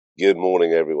Good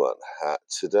morning, everyone.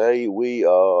 Today we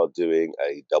are doing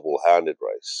a double-handed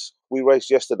race. We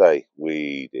raced yesterday.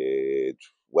 We did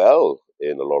well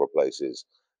in a lot of places,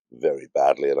 very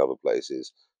badly in other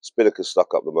places. Spinnaker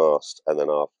stuck up the mast, and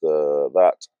then after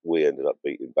that, we ended up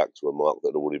beating back to a mark that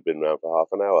had already been around for half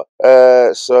an hour.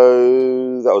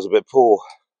 So that was a bit poor.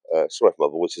 Sorry if my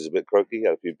voice is a bit croaky.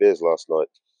 Had a few beers last night.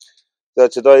 So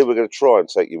today we're going to try and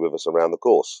take you with us around the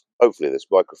course. Hopefully this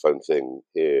microphone thing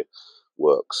here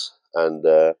works and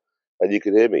you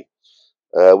can hear me.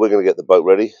 We're going to get the boat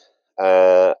ready.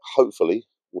 Hopefully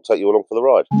we'll take you along for the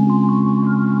ride.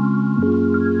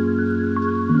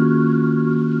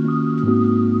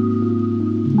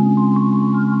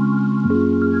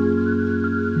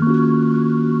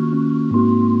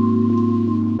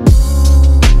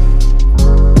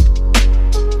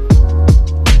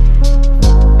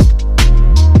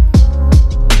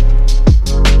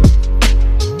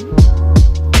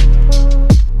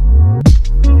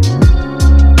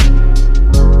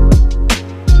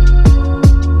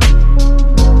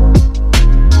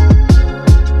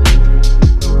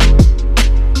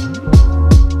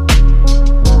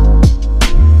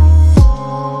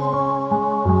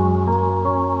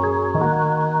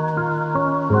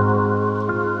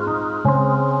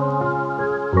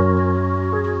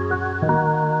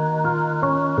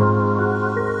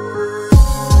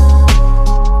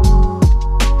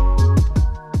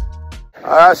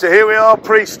 So here we are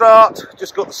pre-start,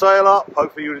 just got the sail up,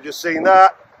 hopefully you would have just seen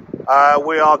that.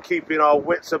 We are keeping our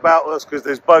wits about us because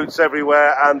there's boats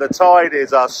everywhere and the tide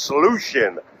is a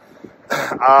sluicing.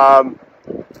 Going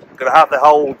to have to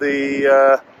hold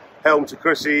the helm to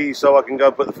Chrissy so I can go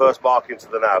and put the first mark into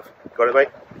the nav. Got it, mate?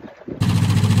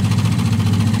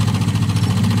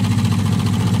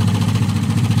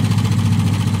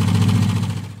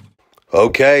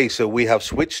 Okay, so we have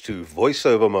switched to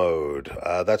voiceover mode.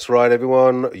 That's right,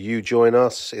 everyone. You join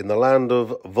us in the land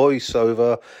of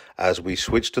voiceover as we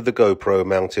switch to the GoPro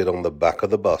mounted on the back of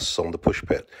the bus on the push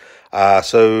pit.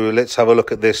 So let's have a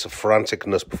look at this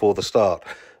franticness before the start.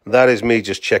 That is me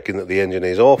just checking that the engine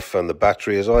is off and the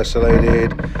battery is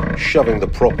isolated, shoving the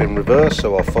prop in reverse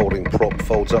so our folding prop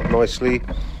folds up nicely.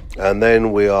 And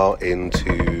then we are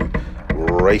into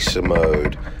racer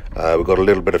mode. We've got a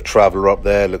little bit of traveller up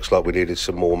there. Looks like we needed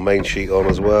some more main sheet on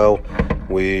as well.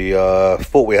 We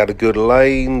thought we had a good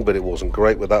lane, but it wasn't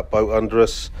great with that boat under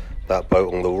us. That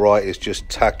boat on the right is just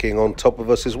tacking on top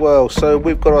of us as well. So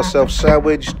we've got ourselves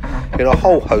sandwiched in a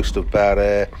whole host of bad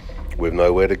air with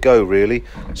nowhere to go, really.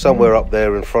 Somewhere up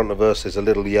there in front of us is a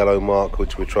little yellow mark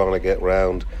which we're trying to get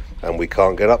round and we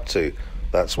can't get up to.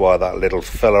 That's why that little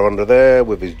fella under there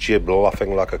with his jib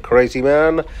laughing like a crazy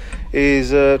man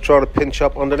is trying to pinch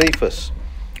up underneath us.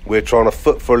 We're trying to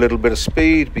foot for a little bit of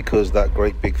speed because that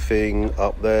great big thing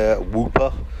up there,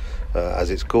 Whooper, as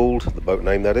it's called, the boat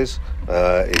name that is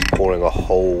pouring a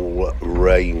whole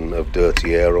rain of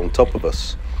dirty air on top of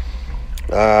us.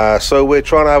 So we're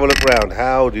trying to have a look around.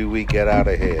 How do we get out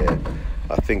of here?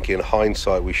 I think in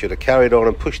hindsight we should have carried on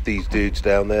and pushed these dudes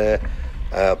down there,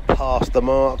 past the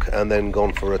mark and then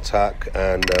gone for attack,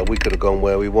 and we could have gone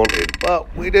where we wanted,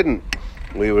 but we didn't.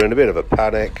 We were in a bit of a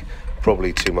panic,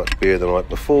 probably too much beer the night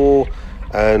before,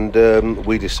 and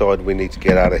we decided we need to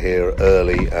get out of here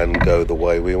early and go the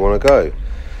way we want to go.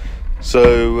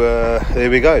 So here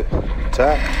we go.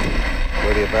 Tack,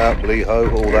 ready about, lee ho,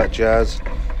 all that jazz.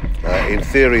 In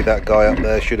theory that guy up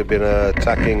there should have been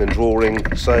tacking and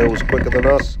drawing sails quicker than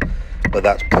us, but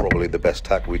that's probably the best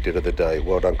tack we did of the day.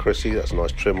 Well done, Chrissy. That's a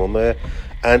nice trim on there.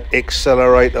 And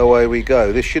accelerate, away we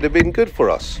go. This should have been good for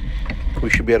us. We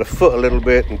should be able to foot a little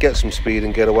bit and get some speed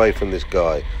and get away from this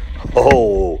guy.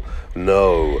 Oh,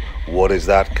 no. What is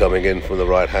that coming in from the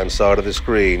right-hand side of the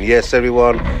screen? Yes,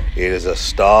 everyone, it is a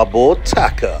starboard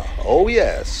tacker. Oh,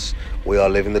 yes. We are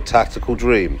living the tactical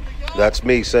dream. That's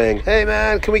me saying, hey,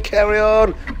 man, can we carry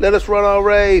on? Let us run our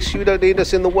race. You don't need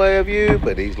us in the way of you.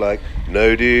 But he's like,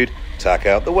 no, dude. Tack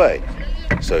out the way.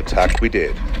 So tack we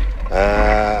did,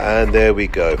 and there we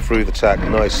go through the tack.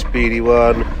 Nice speedy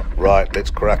one. Right, let's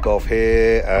crack off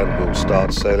here and we'll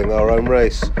start sailing our own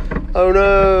race. Oh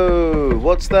no,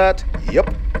 what's that?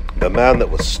 Yep, the man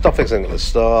that was stuffing us at the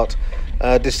start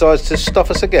decides to stuff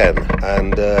us again,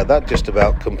 and that just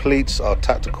about completes our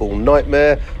tactical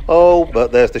nightmare. Oh,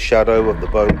 but there's the shadow of the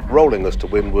boat rolling us to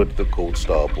windward that called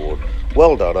starboard.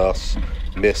 Well done us.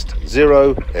 Missed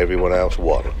 0, everyone else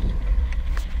 1.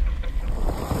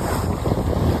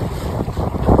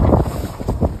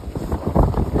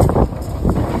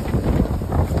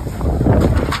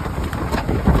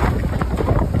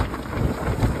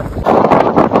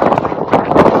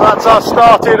 That's us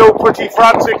started, all pretty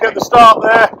frantic at the start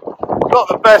there. Not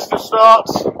the best of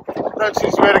starts. don't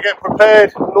seem to be able to get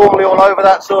prepared, normally all over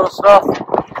that sort of stuff.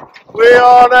 We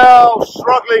are now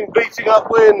struggling, beating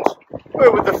up wind.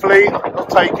 We're with the fleet, I'll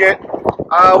take it.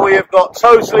 We have got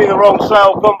totally the wrong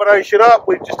sail combination up.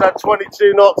 We've just had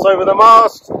 22 knots over the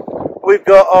mast. We've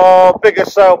got our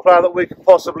biggest sail plan that we could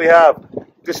possibly have,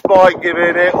 despite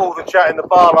giving it all the chat in the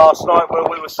bar last night when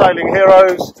we were sailing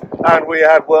Heroes and we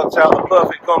had worked out the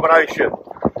perfect combination.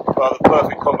 Well, the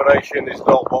perfect combination is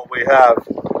not what we have.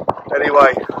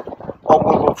 Anyway,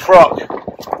 onward we'll truck.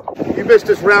 You missed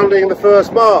us rounding the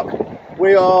first mark.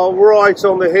 We are right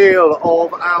on the heel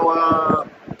of our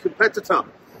competitor.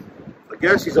 I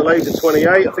guess he's a laser 28.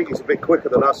 I think he's a bit quicker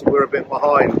than us and we're a bit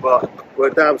behind, but we're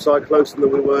a damn sight closer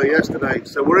than we were yesterday.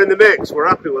 So we're in the mix, we're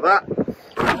happy with that.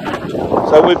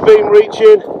 So we've been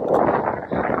reaching.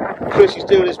 Chris is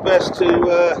doing his best to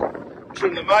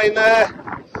trim the main there.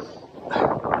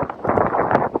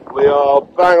 We are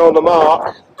bang on the mark.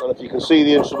 I don't know if you can see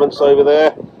the instruments over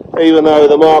there. Even though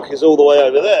the mark is all the way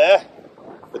over there,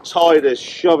 the tide is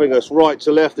shoving us right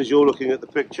to left as you're looking at the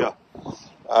picture.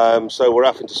 So we're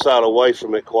having to sail away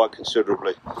from it quite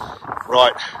considerably.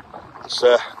 Right, let's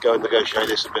go and negotiate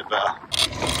this a bit better.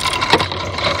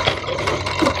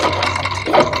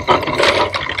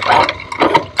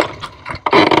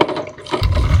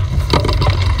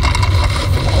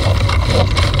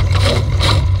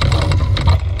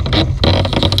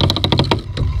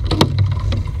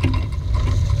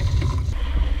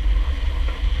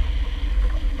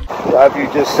 Have you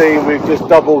just seen we've just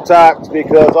double tacked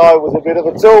because I was a bit of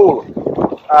a tool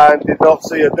and did not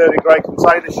see a dirty grey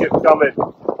container ship coming.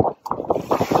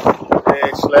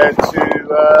 This led to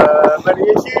many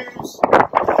issues,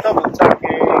 double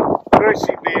tacking,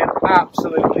 Chrissy being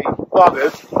absolutely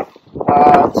buggered,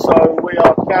 so we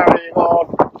are carrying on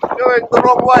going the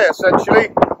wrong way essentially,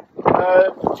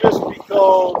 just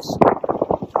because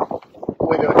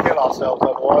we're going to kill ourselves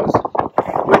otherwise.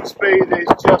 Wind speed is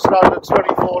just under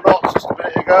 24 knots just a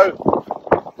minute ago.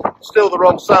 Still the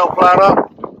wrong sail plan up.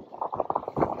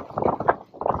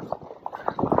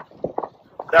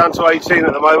 Down to 18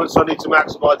 at the moment, so I need to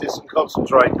maximise this and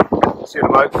concentrate. See you in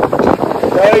a moment.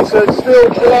 Okay, so it's still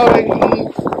blowing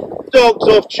dogs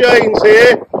off chains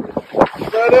here.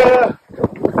 But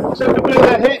took a bit of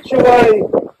a hitch away.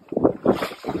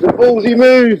 The ballsy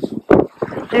move.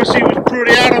 Chrissy was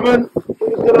pretty adamant it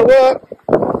was going to work.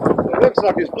 Looks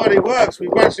like it's bloody works.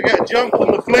 We've managed to get a jump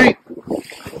on the fleet.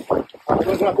 We're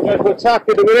going to have to go for a tack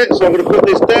in a minute, so I'm going to put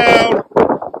this down.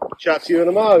 Chat to you in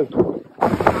a mo.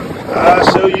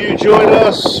 So you join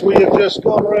us. We have just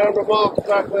gone around the mark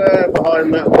back there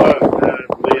behind that boat, and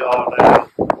we are now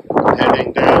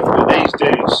heading down with these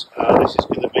dudes. This is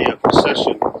going to be a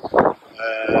procession.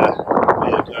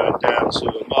 We are going down to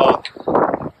a mark,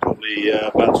 probably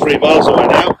about 3 miles away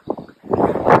now.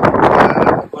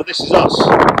 Well, this is us.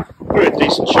 We're in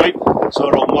decent shape. It's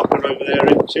our old mucker over there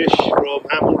in Tish from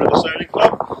Hamble River Sailing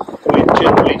Club. We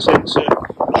generally tend to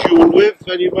jewel with,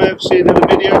 and you may have seen in a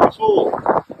video before.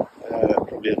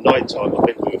 Probably at night time, I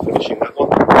think we were finishing that one.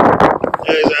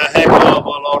 There's a heck of a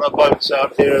lot of boats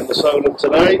out here in the Solent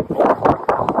today. A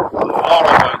lot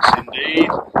of boats indeed.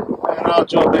 And our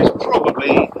job is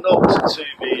probably not to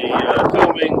be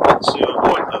filming, but to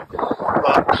avoid them.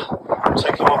 But I'm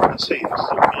taking off and seeing this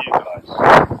for you guys.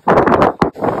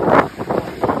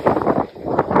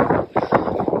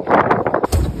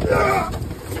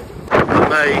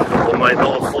 May or may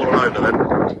not have fallen over then.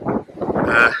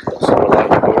 Someone like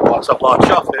to light up our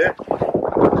chuff here.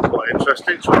 Quite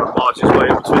interesting, trying to barge his way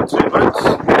in between 2 boats.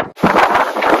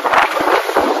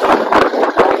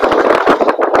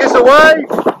 It's away!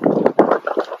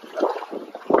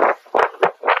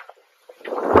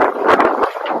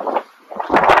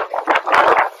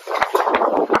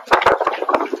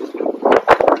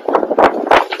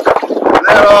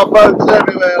 There are boats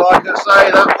everywhere, like I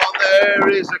say, that one there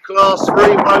is a class 3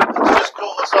 boat that's just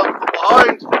caught us up from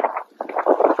behind.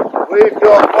 We've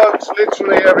got boats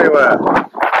literally everywhere.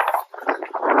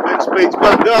 Wind speed's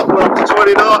back up, we're up to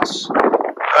 20 knots.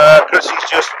 Chrissy's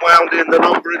just wound in the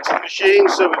number into the machine,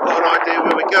 so we've got an idea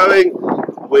where we're going.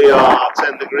 We are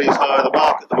 10 degrees higher the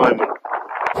mark at the moment.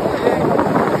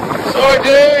 Sorry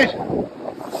dude!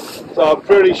 So I'm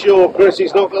pretty sure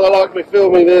Chrissy's not going to like me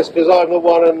filming this because I'm the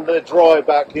one in the dry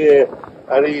back here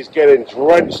and he's getting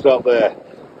drenched up there.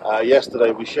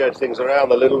 Yesterday we shared things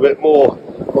around a little bit more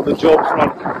on the job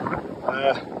front.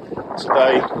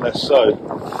 Today less so.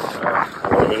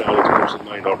 I need to put some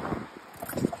main on.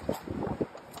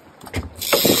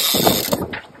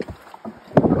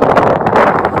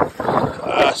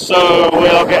 So we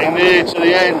are getting near to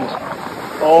the end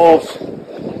of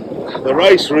the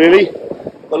race really.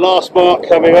 The last mark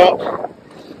coming up.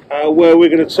 where we're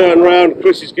going to turn around.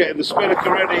 Chris is getting the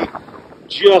spinnaker ready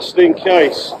just in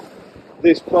case.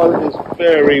 This boat is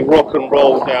very rock and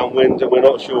roll downwind, and we're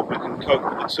not sure if we can cope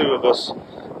with the two of us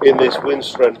in this wind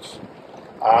strength.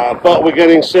 But we're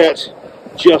getting set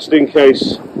just in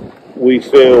case we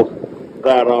feel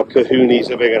that our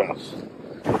kahunis are big enough.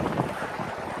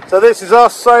 So this is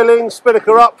us sailing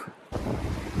spinnaker up.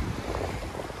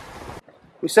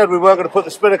 We said we weren't going to put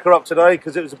the spinnaker up today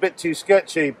because it was a bit too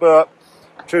sketchy, but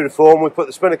true to form, we put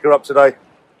the spinnaker up today.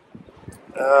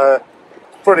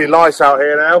 Pretty nice out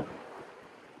here now.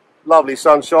 Lovely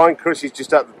sunshine. Chris is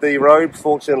just at the D-robe.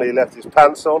 Fortunately, he left his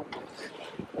pants on.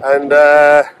 And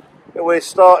we're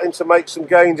starting to make some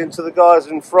gains into the guys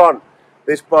in front.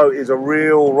 This boat is a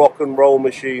real rock and roll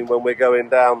machine when we're going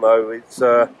down, though. It's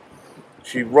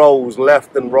she rolls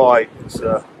left and right. It's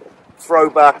a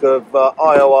throwback of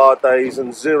IOR days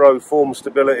and zero form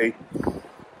stability.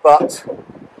 But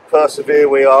persevere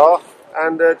we are,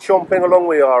 and chomping along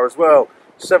we are as well.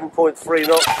 7.3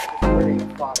 knots.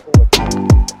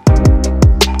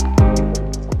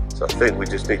 So I think we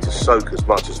just need to soak as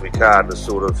much as we can to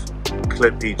sort of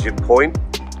clip Egypt point.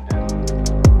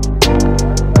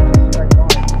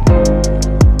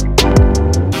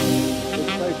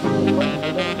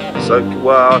 So,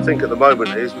 well, I think at the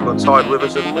moment it is. We've got tide with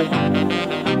us, haven't we?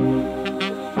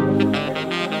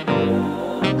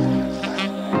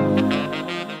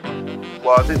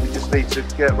 Well, I think we just need to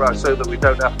get right so that we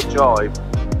don't have to jibe.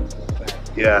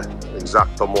 Yeah,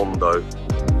 exactamundo.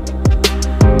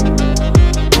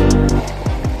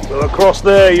 So across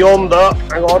there, yonder,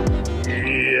 hang on.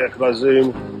 Yeah, can I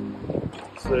zoom?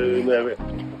 Zoom, there we go.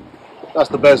 That's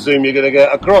the best zoom you're going to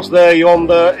get. Across there,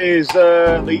 yonder, is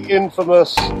the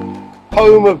infamous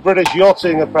home of British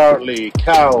yachting, apparently,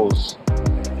 Cowes.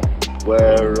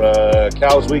 Where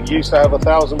Cowes Week used to have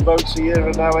 1,000 boats a year,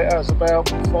 and now it has about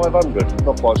 500.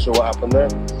 Not quite sure what happened there.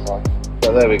 Right.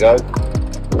 But there we go.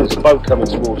 There's a boat coming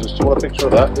towards us. Do you want a picture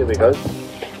of that? Here we go.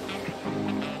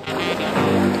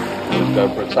 Let's go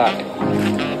for attack.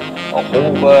 A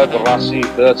Hallberg Rassi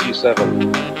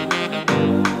 37.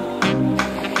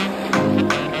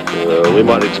 We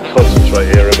might need to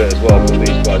concentrate here a bit as well, because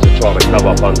these guys are trying to come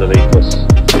up underneath us.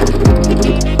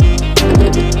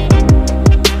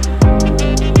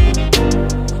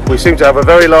 We seem to have a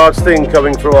very large thing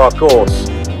coming through our course.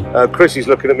 Chris is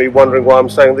looking at me wondering why I'm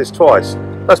saying this twice.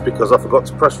 That's because I forgot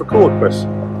to press record, Chris.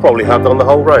 Probably have done the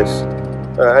whole race.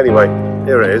 Anyway,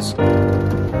 here it is.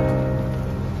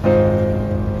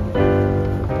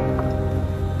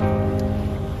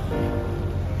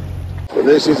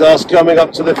 This is us coming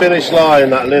up to the finish line,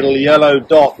 that little yellow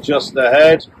dot just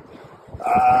ahead.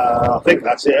 I think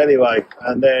that's it anyway.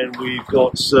 And then we've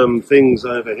got some things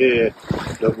over here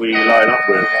that we line up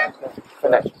with.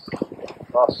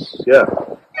 Us, yeah.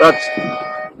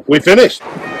 We finished.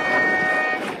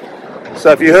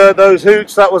 So if you heard those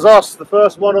hoots, that was us, the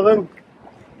first one of them.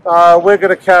 We're going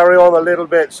to carry on a little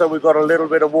bit, so we've got a little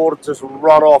bit of water to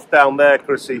run off down there,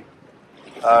 Chrissy,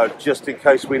 just in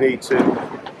case we need to.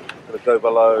 Go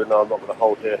below. No, I'm not going to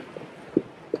hold here.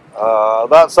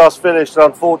 That's us finished.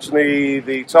 Unfortunately,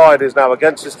 the tide is now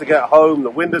against us to get home. The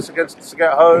wind is against us to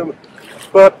get home,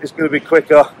 but it's going to be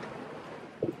quicker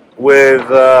with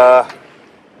a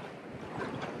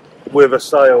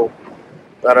sail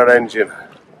than an engine.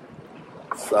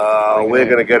 So we're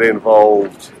going to get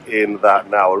involved in that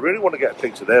now. I really want to get a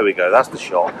picture. There we go. That's the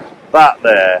shot. That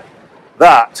there.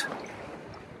 That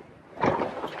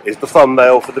is the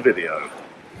thumbnail for the video.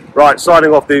 Right,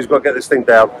 signing off, dudes. Got to get this thing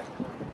down.